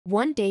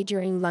One day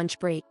during lunch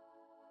break,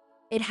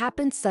 it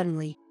happened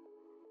suddenly.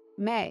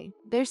 May,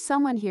 there's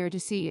someone here to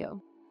see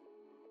you.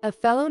 A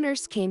fellow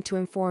nurse came to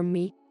inform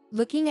me,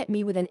 looking at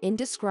me with an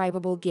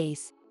indescribable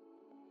gaze.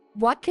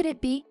 What could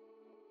it be?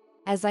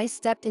 As I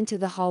stepped into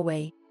the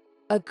hallway,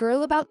 a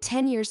girl about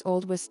 10 years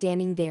old was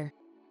standing there,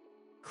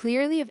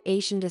 clearly of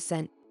Asian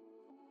descent.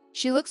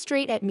 She looked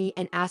straight at me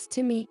and asked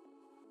to me.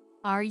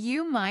 Are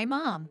you my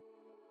mom?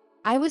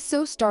 I was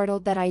so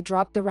startled that I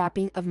dropped the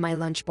wrapping of my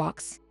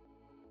lunchbox.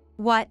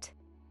 What?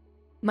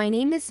 My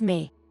name is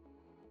May,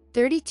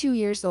 32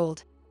 years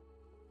old.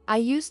 I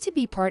used to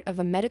be part of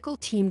a medical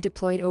team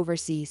deployed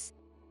overseas.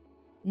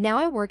 Now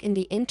I work in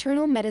the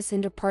internal medicine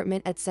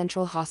department at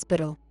Central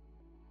Hospital.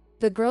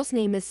 The girl's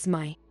name is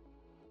Smai.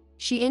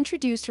 She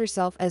introduced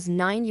herself as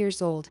 9 years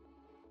old,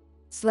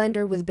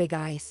 slender with big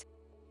eyes.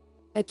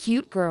 A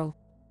cute girl.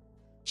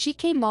 She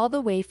came all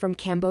the way from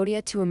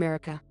Cambodia to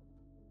America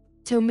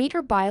to meet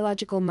her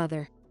biological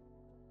mother.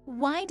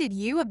 Why did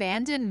you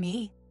abandon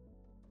me?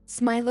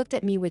 Smai looked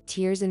at me with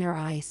tears in her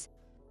eyes.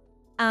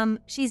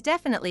 She's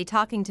definitely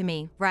talking to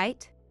me,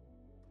 right?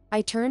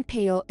 I turned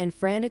pale and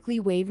frantically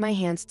waved my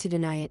hands to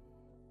deny it.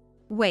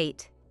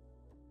 Wait.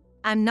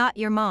 I'm not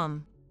your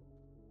mom.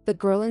 The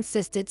girl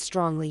insisted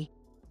strongly.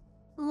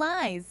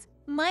 Lies.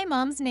 My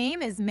mom's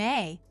name is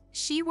May.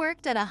 She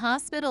worked at a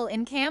hospital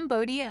in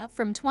Cambodia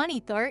from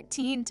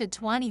 2013 to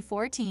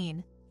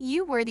 2014.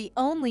 You were the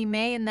only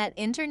May in that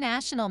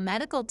international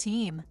medical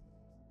team.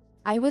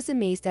 I was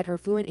amazed at her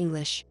fluent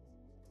English.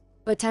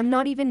 But I'm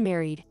not even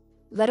married,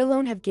 let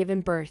alone have given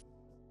birth.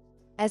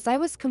 As I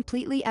was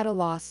completely at a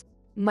loss,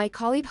 my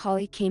colleague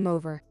Holly came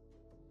over.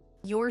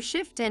 Your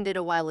shift ended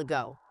a while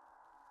ago.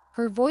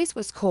 Her voice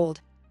was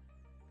cold.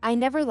 I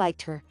never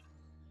liked her.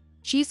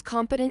 She's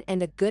competent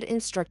and a good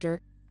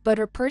instructor, but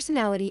her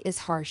personality is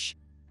harsh.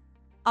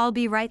 I'll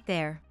be right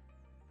there.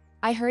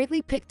 I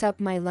hurriedly picked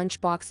up my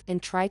lunchbox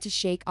and tried to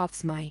shake off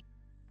Smai.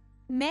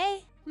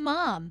 May,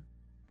 Mom.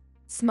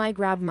 Smai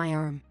grabbed my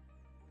arm.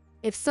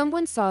 If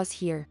someone saw us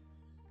here,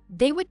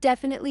 they would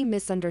definitely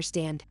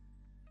misunderstand.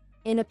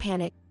 In a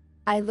panic,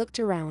 I looked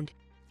around.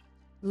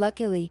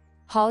 Luckily,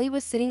 Holly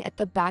was sitting at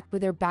the back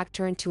with her back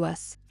turned to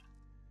us.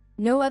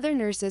 No other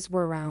nurses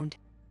were around.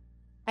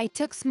 I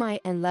took Smai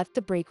and left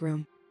the break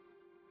room.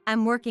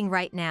 I'm working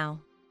right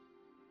now.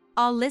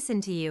 I'll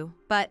listen to you,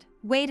 but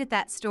wait at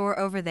that store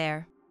over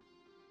there.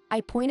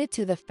 I pointed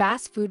to the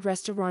fast food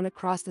restaurant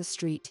across the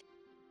street.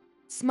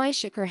 Smai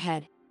shook her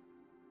head.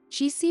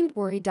 She seemed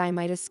worried I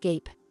might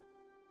escape.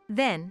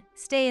 Then,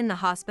 stay in the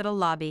hospital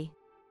lobby.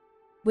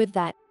 With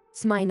that,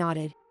 Smai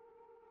nodded.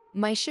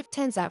 My shift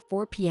ends at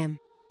 4 p.m.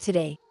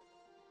 today.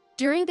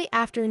 During the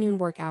afternoon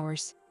work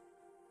hours,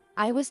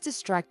 I was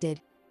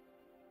distracted.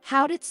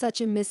 How did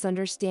such a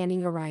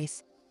misunderstanding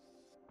arise?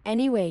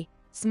 Anyway,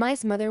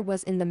 Smai's mother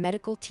was in the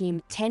medical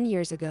team 10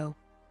 years ago,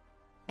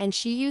 and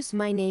she used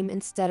my name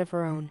instead of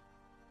her own.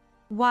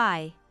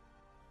 Why?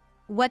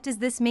 What does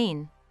this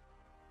mean?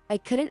 I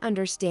couldn't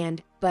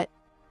understand, but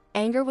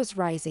anger was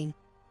rising.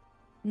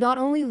 Not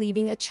only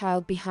leaving a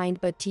child behind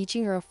but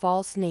teaching her a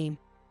false name.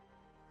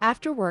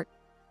 After work,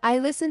 I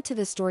listened to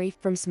the story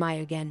from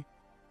Smai again.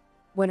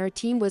 When her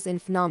team was in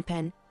Phnom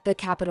Penh, the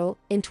capital,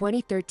 in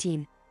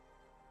 2013,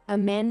 a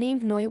man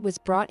named Noi was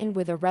brought in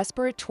with a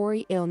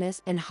respiratory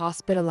illness and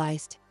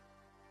hospitalized.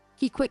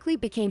 He quickly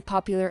became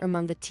popular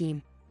among the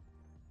team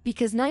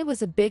because Noi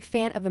was a big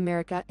fan of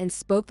America and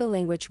spoke the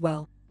language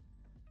well.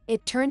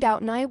 It turned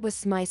out Noi was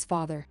Smai's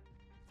father.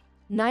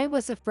 Noi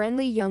was a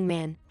friendly young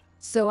man,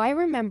 so I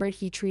remembered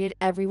he treated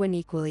everyone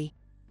equally.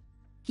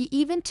 He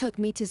even took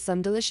me to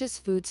some delicious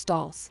food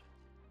stalls.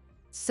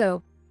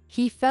 So,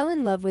 he fell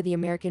in love with the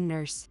American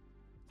nurse.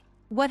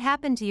 What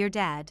happened to your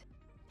dad?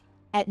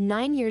 At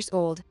 9 years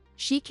old,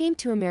 she came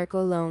to America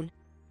alone.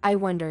 I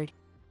wondered.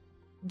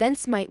 Then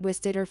Smite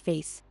twisted her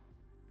face.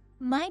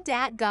 My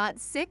dad got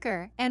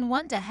sicker and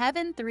went to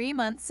heaven 3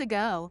 months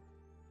ago.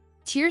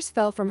 Tears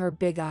fell from her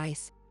big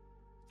eyes.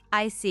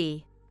 I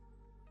see.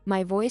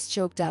 My voice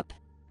choked up.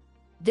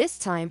 This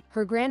time,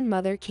 her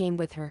grandmother came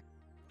with her.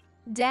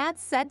 Dad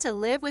said to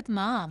live with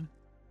Mom.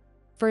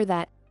 For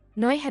that,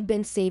 Noi had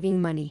been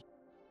saving money.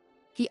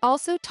 He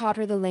also taught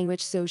her the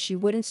language so she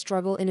wouldn't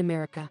struggle in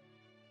America.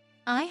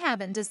 I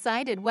haven't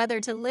decided whether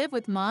to live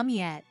with Mom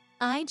yet.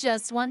 I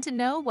just want to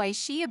know why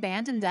she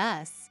abandoned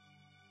us.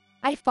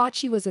 I thought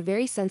she was a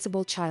very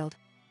sensible child.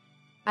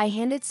 I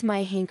handed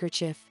Smai a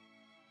handkerchief.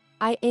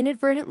 I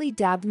inadvertently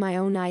dabbed my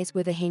own eyes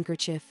with a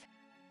handkerchief.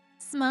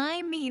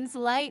 Smai means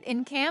light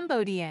in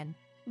Cambodian,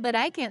 but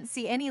I can't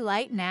see any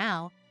light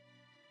now.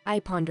 I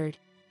pondered.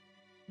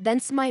 Then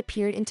Smai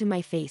peered into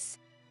my face.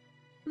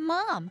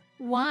 Mom,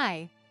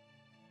 why?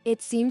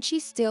 It seemed she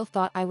still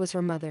thought I was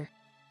her mother.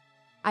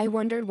 I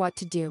wondered what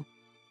to do.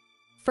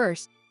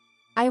 First,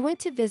 I went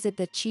to visit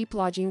the cheap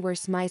lodging where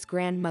Smai's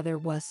grandmother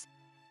was.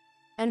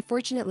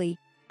 Unfortunately,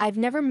 I've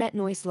never met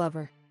Noi's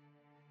lover.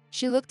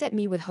 She looked at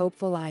me with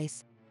hopeful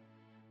eyes.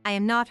 I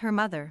am not her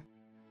mother.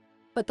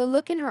 But the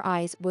look in her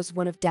eyes was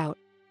one of doubt.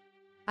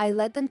 I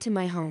led them to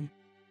my home.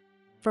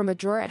 From a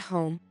drawer at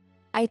home,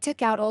 I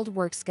took out old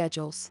work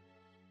schedules.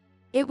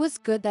 It was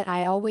good that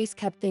I always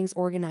kept things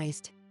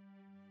organized.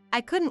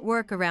 I couldn't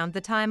work around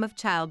the time of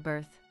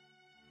childbirth.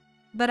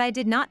 But I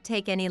did not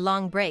take any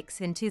long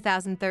breaks in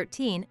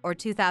 2013 or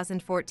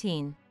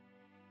 2014.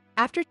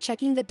 After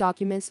checking the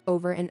documents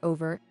over and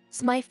over,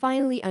 Smai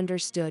finally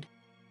understood.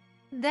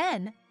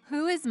 Then,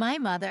 who is my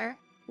mother?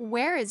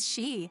 Where is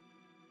she?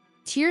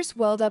 Tears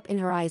welled up in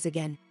her eyes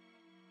again.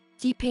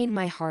 He pained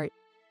my heart.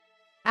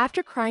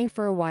 After crying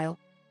for a while,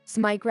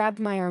 Smai grabbed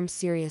my arm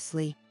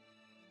seriously.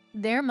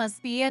 There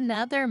must be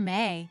another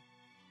May.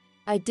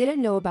 I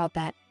didn't know about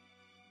that.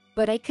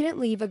 But I couldn't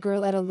leave a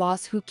girl at a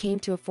loss who came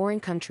to a foreign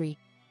country.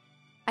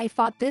 I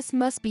thought this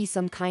must be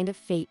some kind of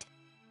fate.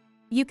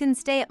 You can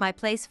stay at my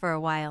place for a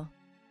while.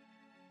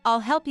 I'll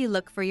help you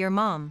look for your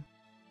mom.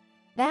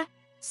 That,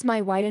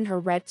 Smai widened her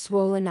red,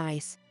 swollen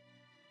eyes.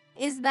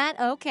 Is that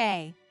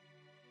okay?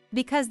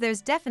 Because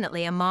there's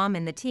definitely a mom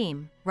in the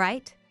team,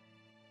 right?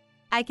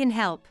 I can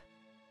help.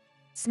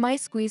 Smai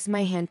squeezed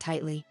my hand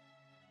tightly.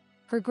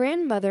 Her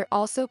grandmother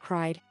also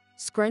cried,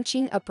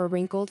 scrunching up her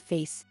wrinkled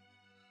face.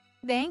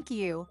 Thank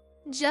you.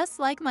 Just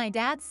like my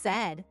dad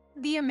said,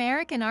 the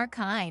American are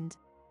kind.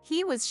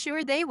 He was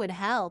sure they would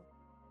help.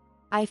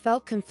 I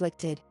felt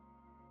conflicted.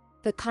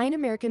 The kind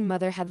American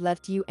mother had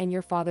left you and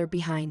your father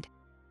behind.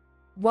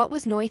 What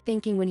was Noi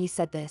thinking when he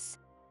said this?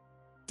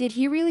 Did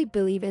he really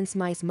believe in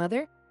Smai's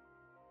mother?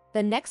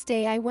 The next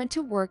day I went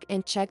to work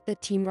and checked the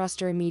team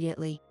roster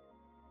immediately.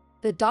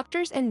 The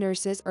doctors and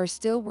nurses are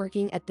still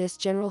working at this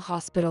general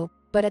hospital,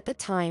 but at the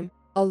time,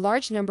 a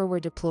large number were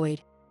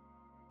deployed.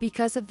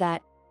 Because of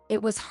that,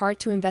 it was hard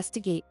to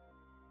investigate.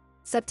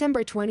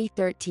 September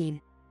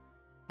 2013.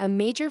 A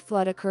major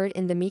flood occurred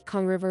in the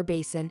Mekong River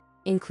Basin,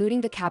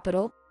 including the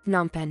capital,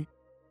 Phnom Penh.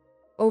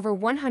 Over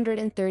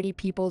 130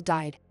 people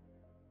died.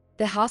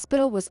 The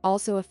hospital was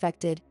also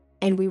affected,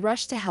 and we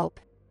rushed to help.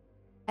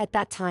 At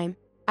that time,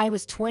 I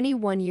was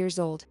 21 years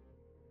old.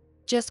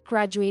 Just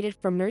graduated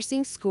from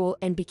nursing school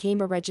and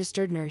became a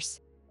registered nurse.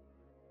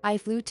 I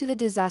flew to the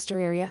disaster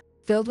area,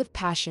 filled with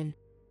passion.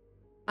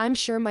 I'm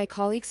sure my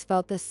colleagues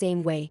felt the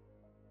same way.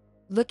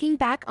 Looking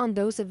back on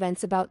those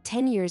events about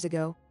 10 years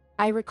ago,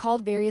 I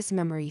recalled various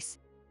memories.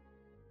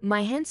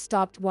 My hand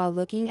stopped while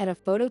looking at a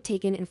photo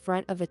taken in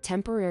front of a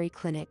temporary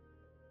clinic.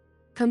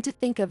 Come to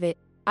think of it,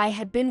 I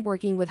had been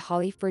working with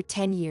Holly for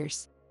 10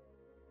 years.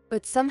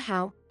 But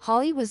somehow,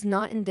 Holly was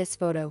not in this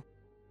photo.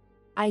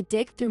 I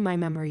digged through my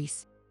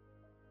memories.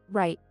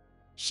 Right,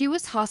 she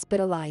was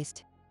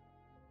hospitalized.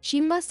 She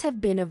must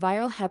have been a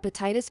viral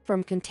hepatitis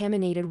from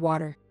contaminated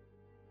water.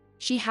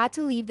 She had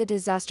to leave the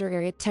disaster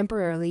area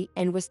temporarily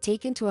and was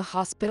taken to a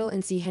hospital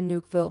in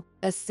Sihanoukville,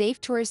 a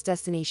safe tourist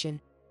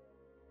destination.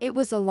 It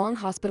was a long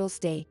hospital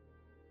stay.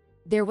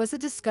 There was a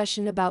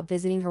discussion about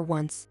visiting her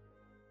once.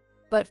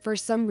 But for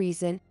some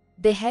reason,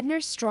 the head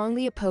nurse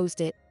strongly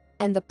opposed it,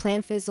 and the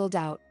plan fizzled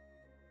out.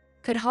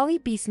 Could Holly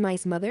be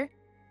Smai's mother?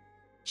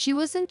 She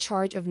was in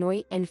charge of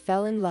Noi and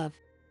fell in love.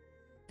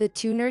 The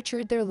two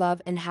nurtured their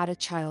love and had a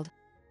child,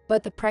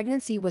 but the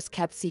pregnancy was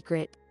kept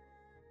secret.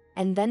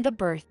 And then the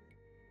birth.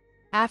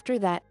 After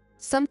that,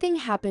 something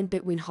happened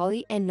between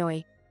Holly and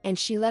Noi, and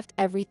she left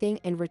everything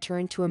and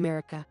returned to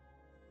America.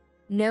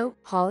 No,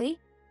 Holly?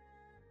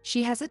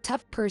 She has a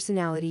tough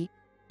personality,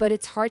 but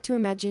it's hard to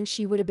imagine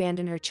she would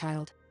abandon her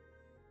child.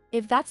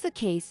 If that's the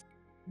case,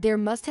 there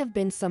must have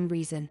been some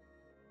reason.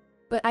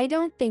 But I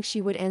don't think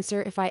she would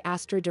answer if I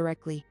asked her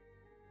directly.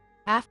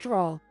 After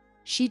all,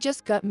 she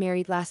just got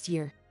married last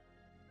year.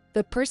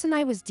 The person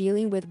I was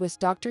dealing with was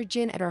Dr.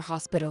 Jin at our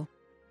hospital.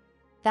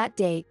 That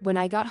day, when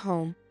I got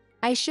home,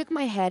 I shook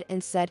my head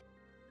and said,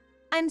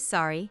 I'm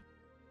sorry.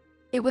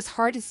 It was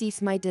hard to see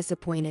Smai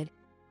disappointed.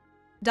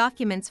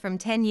 Documents from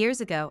 10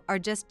 years ago are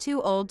just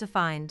too old to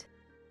find.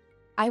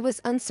 I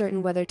was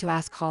uncertain whether to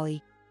ask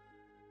Holly.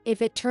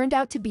 If it turned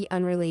out to be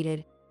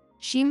unrelated,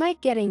 she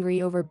might get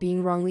angry over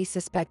being wrongly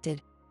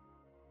suspected.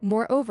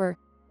 Moreover,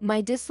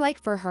 my dislike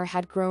for her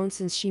had grown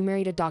since she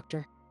married a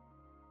doctor.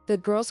 The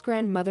girl's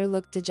grandmother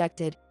looked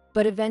dejected,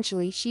 but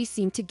eventually she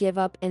seemed to give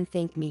up and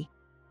thank me.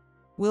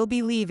 We'll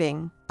be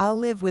leaving. I'll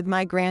live with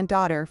my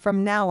granddaughter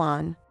from now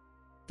on.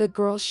 The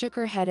girl shook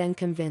her head and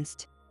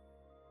convinced.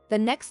 The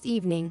next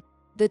evening,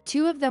 the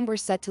two of them were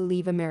set to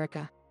leave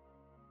America.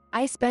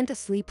 I spent a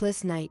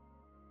sleepless night.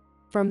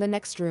 From the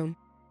next room,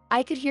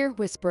 I could hear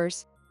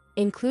whispers,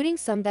 including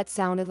some that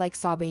sounded like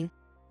sobbing,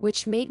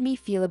 which made me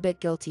feel a bit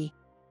guilty.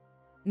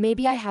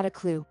 Maybe I had a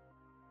clue.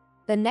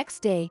 The next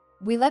day,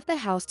 we left the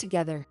house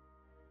together.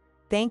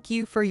 Thank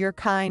you for your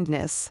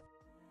kindness.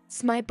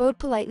 Smai bowed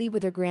politely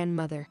with her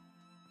grandmother.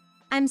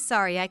 I'm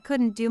sorry I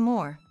couldn't do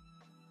more.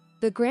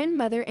 The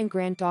grandmother and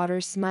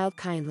granddaughter smiled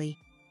kindly.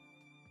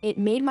 It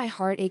made my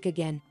heart ache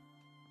again.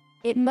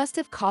 It must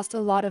have cost a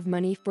lot of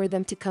money for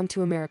them to come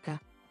to America.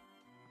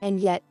 And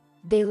yet,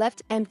 they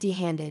left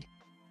empty-handed.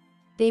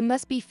 They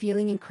must be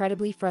feeling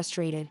incredibly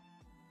frustrated.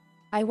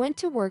 I went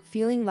to work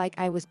feeling like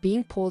I was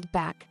being pulled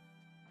back.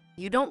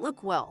 You don't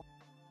look well.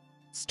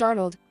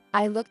 Startled,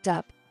 I looked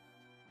up.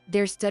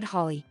 There stood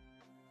Holly.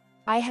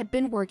 I had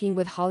been working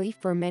with Holly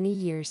for many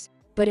years,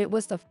 but it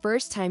was the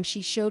first time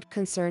she showed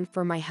concern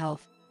for my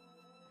health.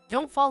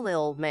 Don't fall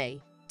ill,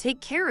 May.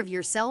 Take care of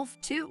yourself,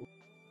 too.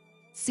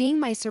 Seeing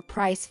my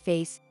surprised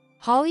face,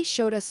 Holly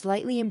showed a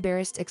slightly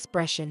embarrassed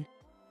expression.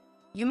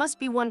 You must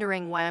be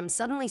wondering why I'm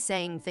suddenly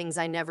saying things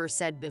I never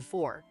said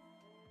before.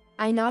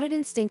 I nodded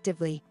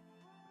instinctively.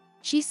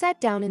 She sat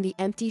down in the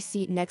empty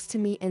seat next to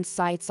me and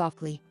sighed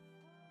softly.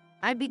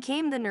 I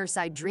became the nurse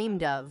I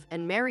dreamed of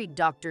and married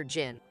Dr.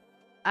 Jin.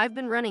 I've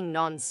been running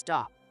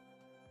non-stop.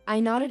 I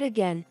nodded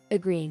again,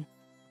 agreeing.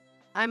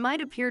 I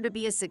might appear to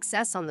be a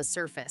success on the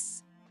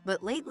surface,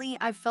 but lately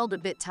I've felt a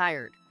bit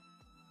tired.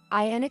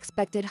 I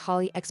unexpected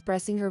Holly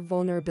expressing her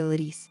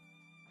vulnerabilities,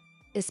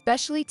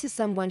 especially to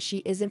someone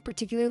she isn't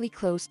particularly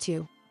close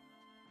to.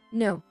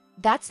 No,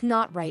 that's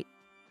not right.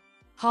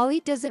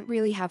 Holly doesn't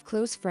really have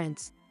close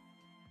friends.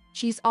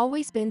 She's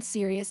always been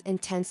serious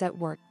and tense at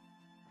work.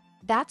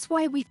 That's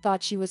why we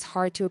thought she was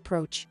hard to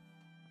approach.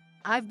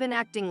 I've been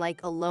acting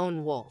like a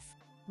lone wolf,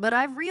 but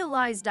I've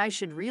realized I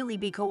should really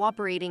be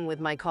cooperating with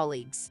my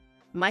colleagues.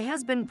 My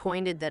husband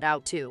pointed that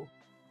out too.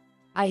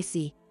 I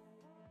see.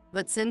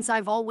 But since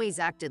I've always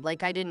acted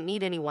like I didn't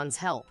need anyone's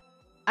help,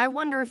 I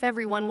wonder if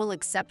everyone will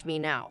accept me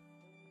now.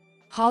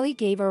 Holly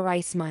gave a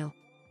wry smile.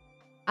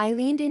 I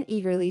leaned in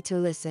eagerly to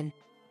listen.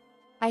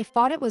 I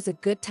thought it was a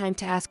good time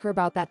to ask her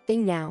about that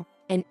thing now,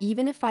 and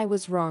even if I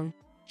was wrong,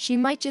 she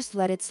might just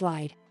let it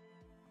slide.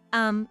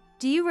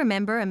 Do you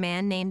remember a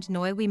man named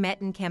Noi we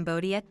met in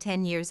Cambodia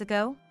 10 years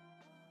ago?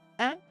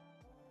 Eh?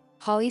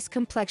 Holly's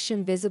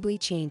complexion visibly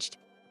changed.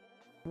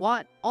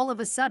 What, all of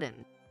a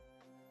sudden?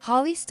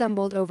 Holly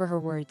stumbled over her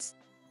words.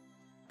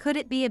 Could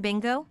it be a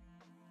bingo?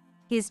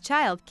 His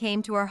child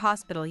came to our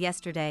hospital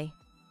yesterday.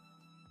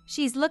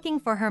 She's looking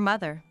for her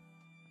mother.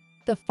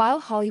 The file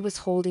Holly was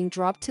holding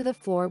dropped to the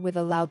floor with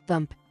a loud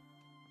thump.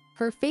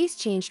 Her face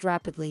changed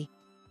rapidly.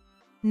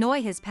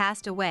 Noi has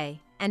passed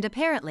away, and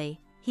apparently,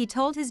 he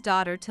told his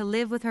daughter to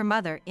live with her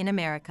mother in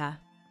America.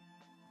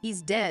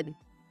 He's dead.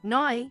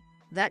 Noi,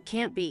 that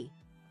can't be.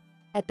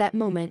 At that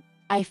moment,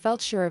 I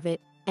felt sure of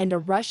it, and a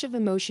rush of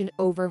emotion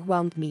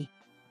overwhelmed me.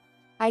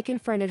 I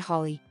confronted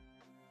Holly.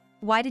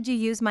 Why did you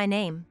use my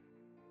name?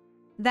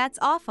 That's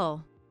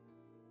awful.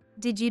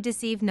 Did you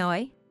deceive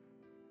Noi?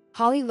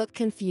 Holly looked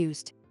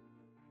confused.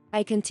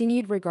 I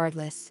continued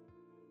regardless.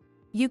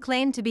 You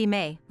claimed to be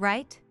May,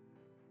 right?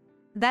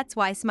 That's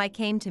why Smai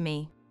came to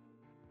me.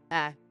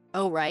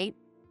 Oh right.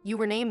 You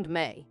were named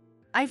May.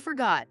 I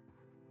forgot.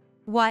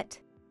 What?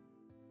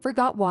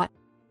 Forgot what?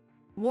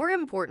 More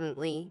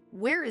importantly,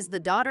 where is the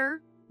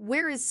daughter?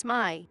 Where is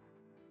Smai?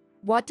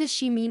 What does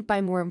she mean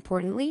by more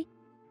importantly?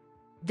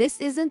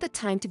 This isn't the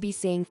time to be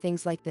saying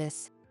things like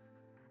this.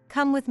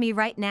 Come with me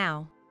right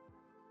now.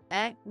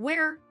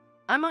 Where?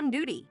 I'm on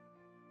duty.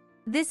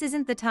 This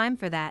isn't the time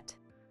for that.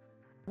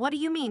 What do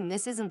you mean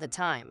this isn't the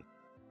time?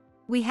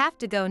 We have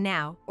to go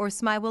now, or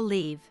Smai will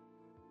leave.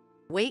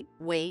 Wait.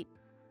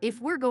 If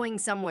we're going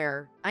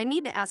somewhere, I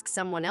need to ask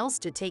someone else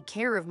to take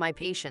care of my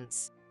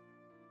patients.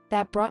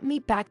 That brought me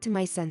back to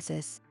my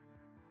senses.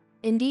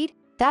 Indeed,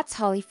 that's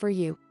Holly for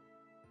you.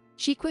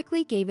 She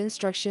quickly gave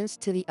instructions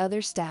to the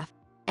other staff,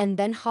 and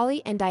then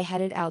Holly and I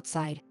headed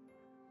outside.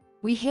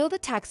 We hailed a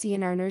taxi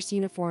in our nurse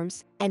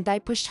uniforms, and I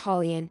pushed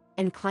Holly in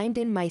and climbed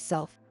in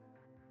myself.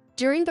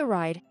 During the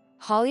ride,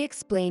 Holly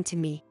explained to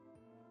me.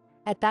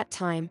 At that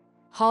time,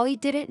 Holly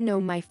didn't know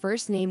my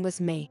first name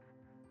was May.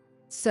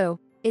 So,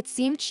 it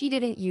seemed she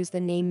didn't use the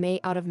name May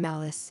out of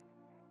malice.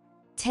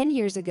 10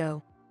 years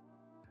ago,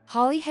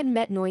 Holly had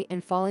met Noi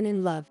and fallen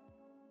in love.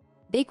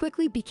 They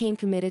quickly became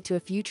committed to a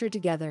future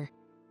together.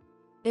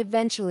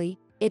 Eventually,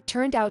 it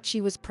turned out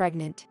she was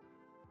pregnant.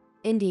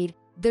 Indeed,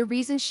 the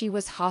reason she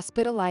was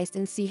hospitalized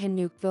in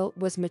Sihanoukville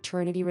was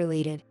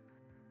maternity-related.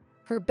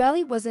 Her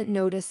belly wasn't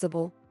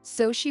noticeable,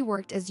 so she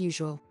worked as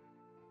usual.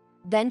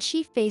 Then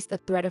she faced the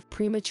threat of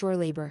premature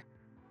labor.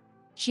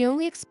 She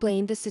only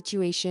explained the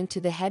situation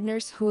to the head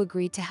nurse who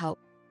agreed to help.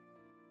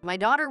 My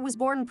daughter was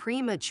born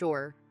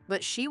premature,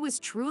 but she was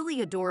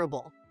truly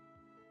adorable.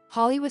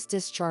 Holly was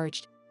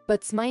discharged,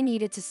 but Smai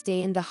needed to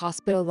stay in the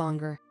hospital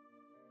longer.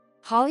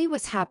 Holly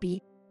was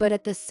happy, but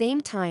at the same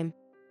time,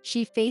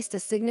 she faced a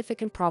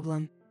significant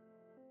problem.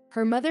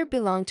 Her mother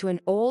belonged to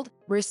an old,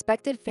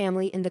 respected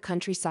family in the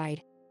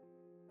countryside.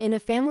 In a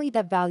family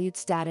that valued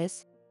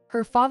status,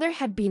 her father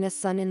had been a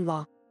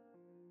son-in-law.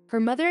 Her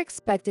mother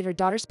expected her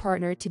daughter's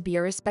partner to be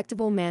a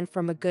respectable man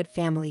from a good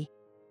family.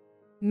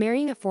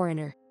 Marrying a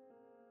foreigner,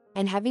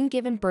 and having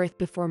given birth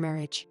before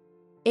marriage,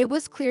 it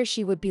was clear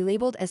she would be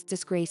labeled as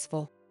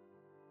disgraceful.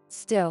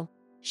 Still,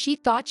 she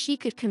thought she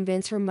could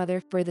convince her mother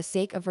for the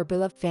sake of her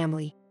beloved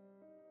family.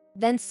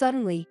 Then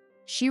suddenly,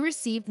 she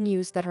received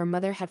news that her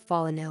mother had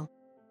fallen ill.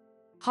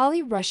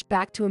 Holly rushed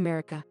back to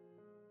America.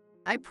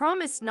 I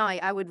promised Nai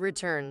I would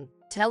return,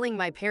 telling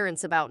my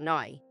parents about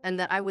Nai, and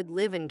that I would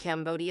live in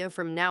Cambodia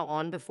from now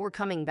on before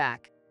coming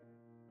back.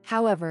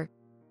 However,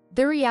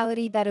 the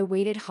reality that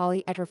awaited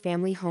Holly at her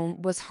family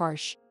home was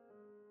harsh.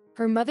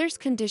 Her mother's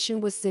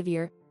condition was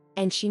severe,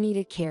 and she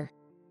needed care.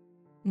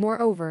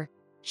 Moreover,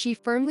 she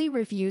firmly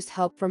refused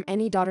help from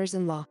any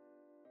daughters-in-law.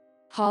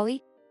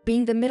 Holly,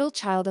 being the middle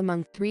child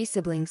among 3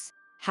 siblings,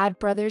 had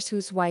brothers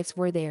whose wives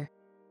were there.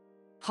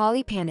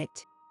 Holly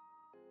panicked.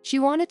 She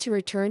wanted to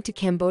return to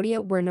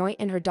Cambodia where Noi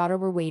and her daughter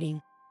were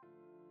waiting.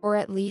 Or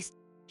at least,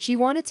 she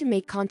wanted to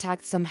make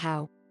contact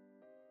somehow.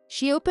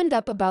 She opened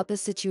up about the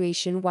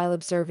situation while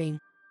observing.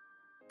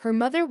 Her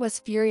mother was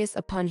furious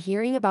upon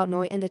hearing about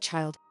Noi and the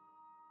child.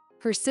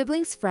 Her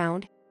siblings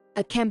frowned.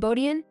 A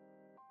Cambodian?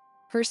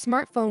 Her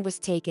smartphone was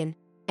taken,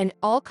 and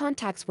all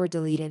contacts were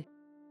deleted.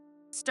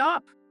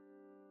 Stop!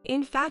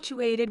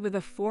 Infatuated with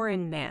a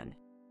foreign man.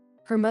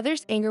 Her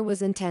mother's anger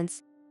was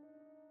intense.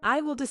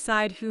 I will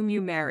decide whom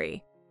you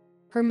marry.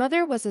 Her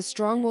mother was a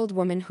strong-willed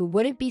woman who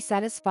wouldn't be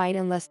satisfied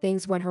unless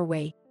things went her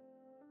way.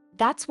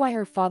 That's why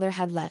her father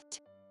had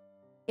left.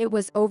 It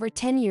was over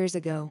 10 years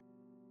ago.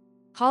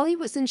 Holly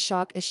was in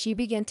shock as she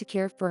began to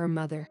care for her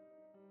mother.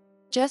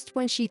 Just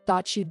when she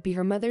thought she'd be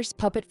her mother's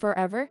puppet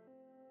forever,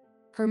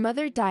 her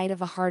mother died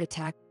of a heart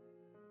attack.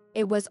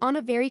 It was on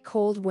a very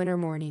cold winter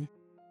morning.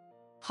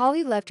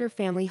 Holly left her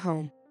family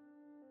home.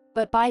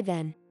 But by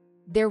then,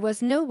 there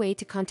was no way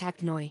to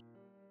contact Noi.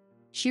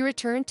 She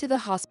returned to the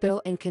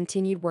hospital and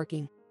continued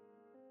working.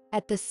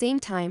 At the same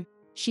time,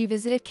 she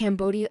visited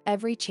Cambodia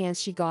every chance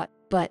she got,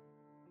 but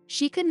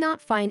she could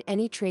not find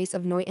any trace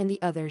of Noi and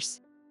the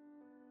others.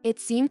 It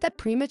seemed that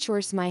premature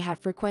Smai had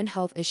frequent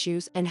health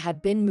issues and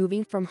had been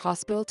moving from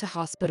hospital to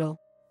hospital,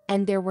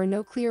 and there were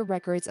no clear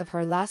records of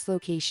her last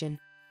location.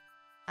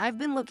 I've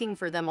been looking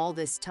for them all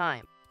this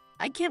time.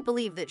 I can't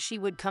believe that she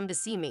would come to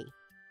see me.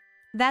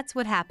 That's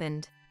what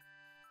happened.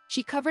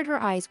 She covered her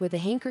eyes with a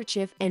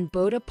handkerchief and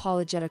bowed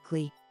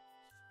apologetically.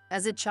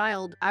 As a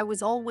child, I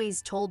was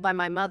always told by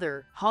my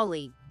mother,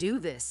 Holly, do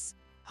this.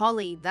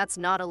 Holly, that's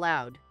not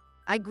allowed.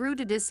 I grew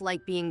to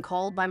dislike being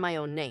called by my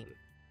own name.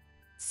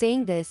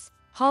 Saying this,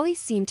 Holly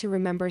seemed to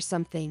remember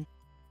something.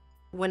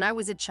 When I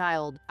was a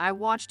child, I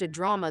watched a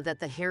drama that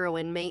the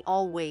heroine May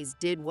always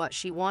did what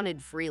she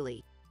wanted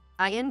freely.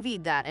 I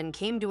envied that and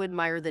came to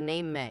admire the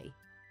name May.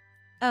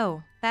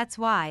 Oh, that's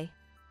why.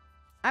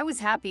 I was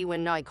happy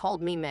when Noi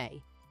called me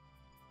May.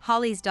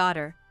 Holly's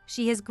daughter,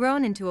 she has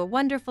grown into a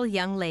wonderful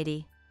young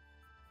lady.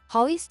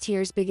 Holly's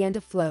tears began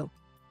to flow.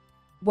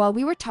 While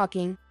we were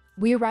talking,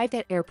 we arrived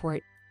at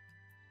airport.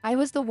 I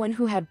was the one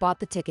who had bought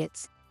the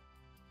tickets.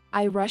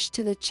 I rushed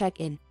to the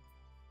check-in.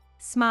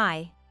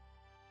 Smai.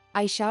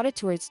 I shouted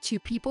towards 2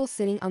 people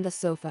sitting on the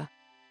sofa.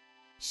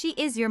 She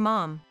is your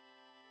mom.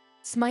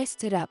 Smai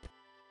stood up.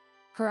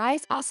 Her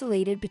eyes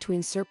oscillated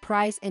between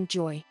surprise and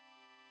joy.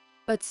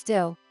 But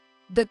still,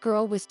 the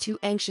girl was too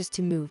anxious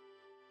to move.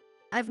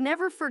 I've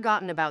never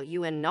forgotten about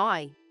you and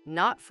Noi,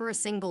 not for a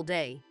single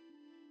day.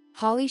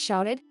 Holly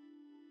shouted.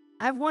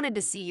 I've wanted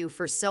to see you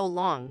for so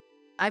long.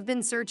 I've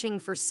been searching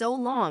for so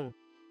long.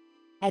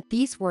 At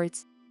these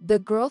words, the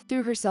girl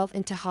threw herself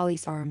into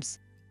Holly's arms.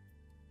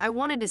 I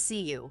wanted to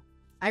see you.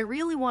 I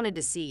really wanted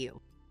to see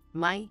you.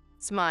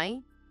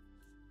 Smai?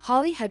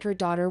 Holly hugged her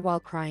daughter while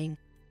crying.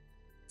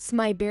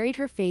 Smai buried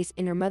her face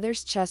in her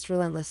mother's chest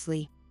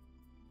relentlessly.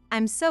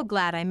 I'm so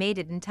glad I made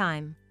it in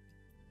time.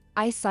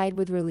 I sighed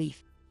with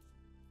relief.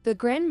 The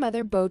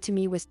grandmother bowed to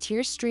me with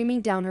tears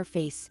streaming down her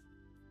face.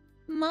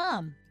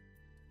 Mom.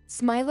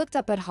 Smai looked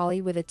up at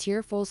Holly with a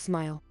tearful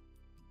smile.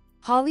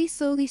 Holly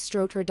slowly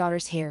stroked her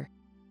daughter's hair.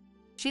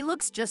 She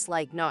looks just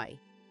like Noi.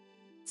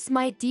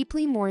 Smai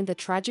deeply mourned the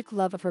tragic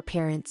love of her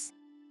parents.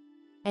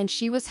 And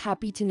she was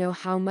happy to know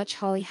how much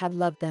Holly had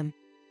loved them.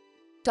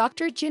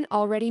 Dr. Jin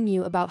already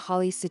knew about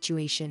Holly's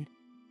situation.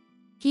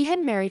 He had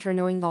married her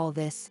knowing all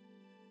this.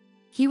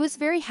 He was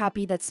very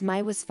happy that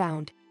Smai was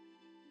found.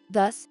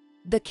 Thus,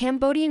 the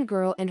Cambodian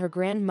girl and her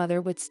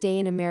grandmother would stay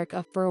in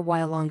America for a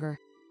while longer.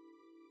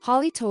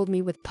 Holly told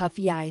me with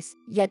puffy eyes,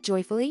 yet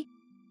joyfully.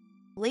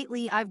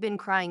 Lately, I've been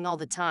crying all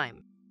the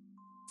time.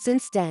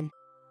 Since then,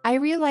 I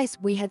realized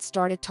we had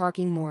started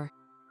talking more.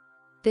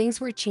 Things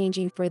were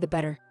changing for the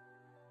better.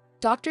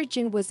 Dr.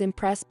 Jin was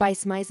impressed by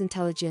Smai's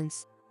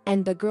intelligence,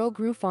 and the girl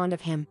grew fond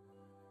of him.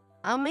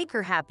 I'll make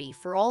her happy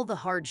for all the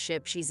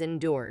hardship she's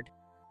endured.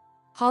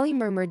 Holly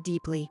murmured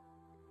deeply.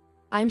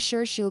 I'm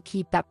sure she'll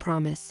keep that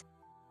promise.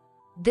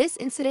 This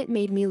incident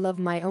made me love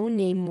my own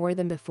name more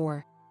than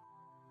before.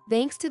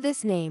 Thanks to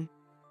this name,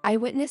 I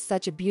witnessed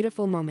such a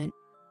beautiful moment.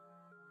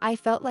 I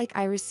felt like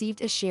I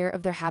received a share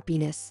of their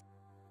happiness.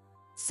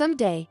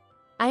 Someday,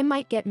 I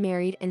might get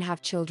married and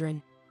have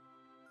children.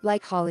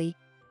 Like Holly,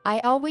 I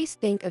always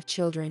think of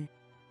children.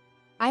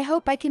 I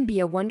hope I can be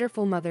a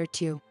wonderful mother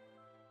too.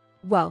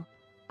 Well,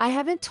 I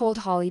haven't told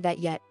Holly that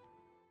yet,